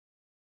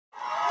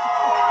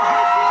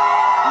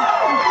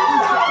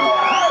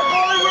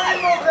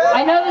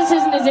this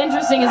isn't as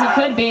interesting as it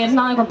could be. It's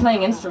not like we're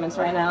playing instruments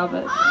right now,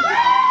 but...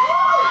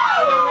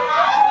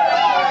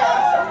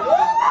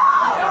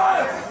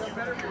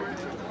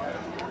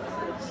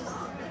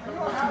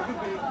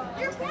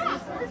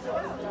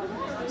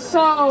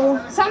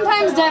 So,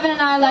 sometimes Devin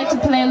and I like to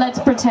play Let's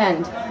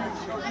Pretend.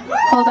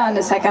 Hold on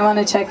a sec, I want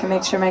to check and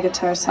make sure my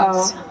guitar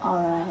sounds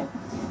alright.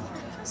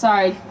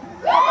 Sorry. Should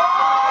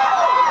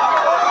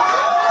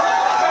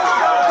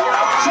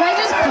I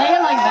just play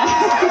it like that?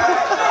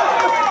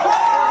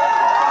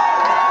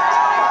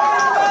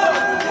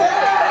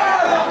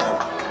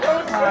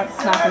 Oh,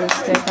 it's not gonna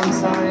stick, I'm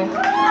sorry.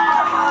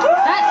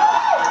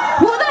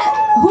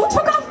 Who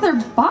took off their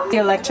box? The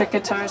electric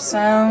guitar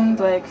sound,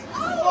 like...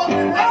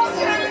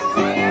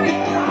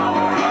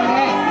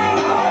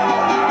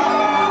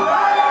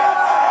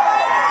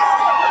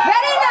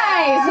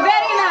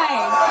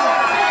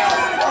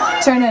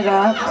 Turn it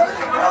up.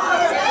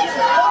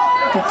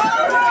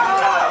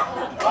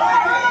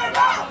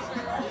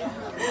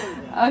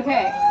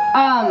 Okay.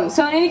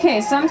 So in any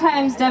case,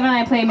 sometimes Devin and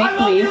I play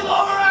make-believe,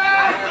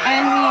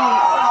 and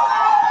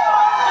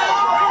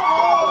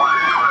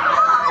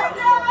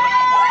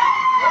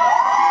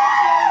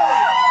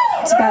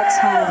It's about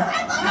time.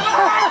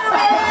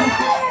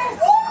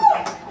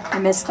 I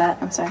missed that,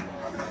 I'm sorry.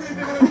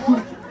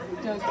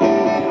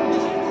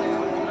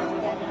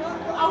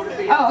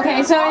 Oh,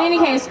 okay, so in any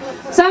case,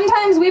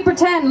 sometimes we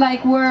pretend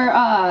like we're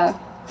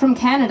from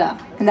Canada.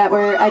 And that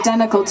we're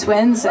identical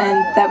twins, and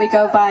that we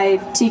go by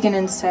Tegan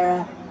and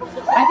Sara.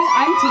 I think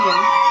I'm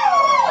Tegan.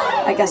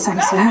 I guess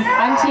I'm Sara.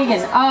 I'm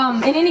Tegan.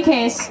 In any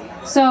case,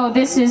 so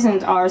this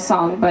isn't our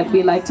song, but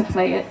we like to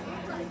play it.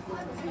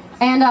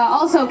 And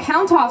also,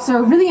 count-offs are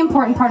a really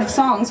important part of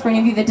songs, for any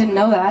of you that didn't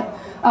know that.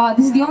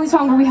 This is the only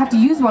song where we have to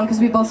use one because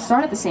we both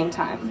start at the same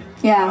time.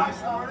 Yeah.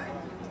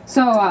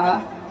 So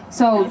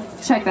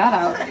check that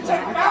out.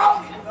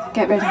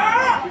 Get ready.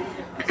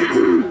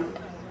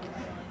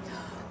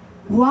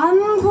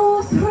 1,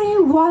 2, 3,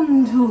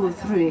 1, 2,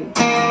 3. You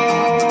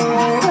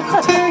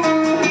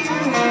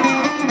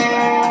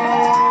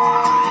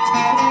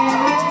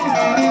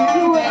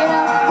wait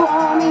up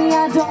for me,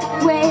 I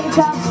don't wake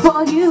up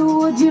for you.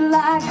 Would you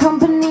like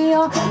company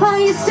or are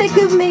you sick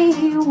of me?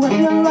 Will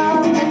you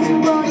love me